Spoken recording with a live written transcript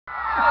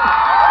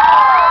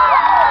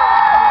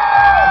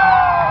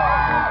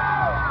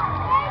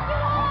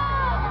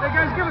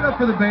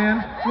for the band,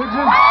 would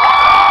you?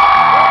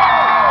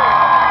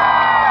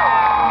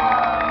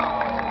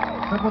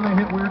 Except when they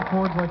hit weird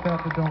chords like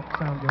that don't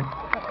sound good.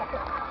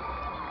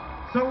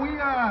 So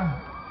I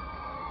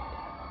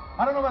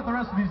don't know about the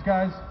rest of these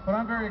guys, but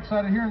I'm very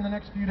excited. Here in the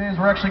next few days,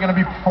 we're actually going to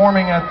be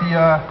performing at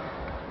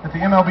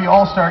the MLB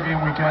All-Star Game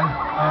weekend,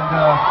 and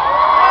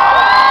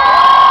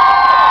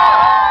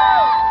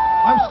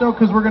I'm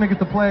stoked because we're going to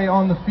get to play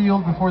on the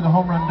field before the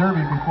Home Run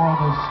Derby, before all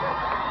those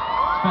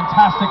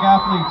fantastic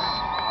athletes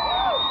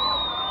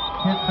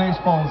hit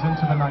baseballs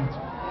into the night.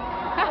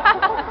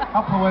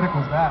 How poetic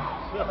was that?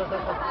 You're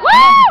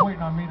just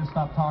waiting on me to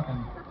stop talking.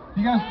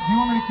 Do you want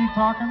me to keep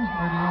talking,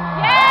 or do you want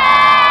to?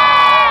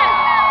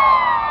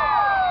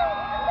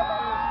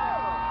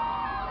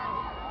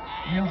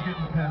 Neil's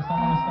getting pissed.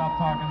 I'm going to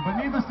stop talking. But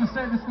needless to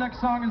say, this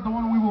next song is the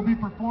one we will be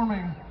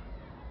performing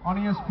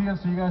on ESPN,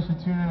 so you guys should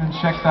tune in and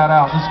check that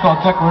out. This is called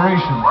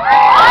Declaration.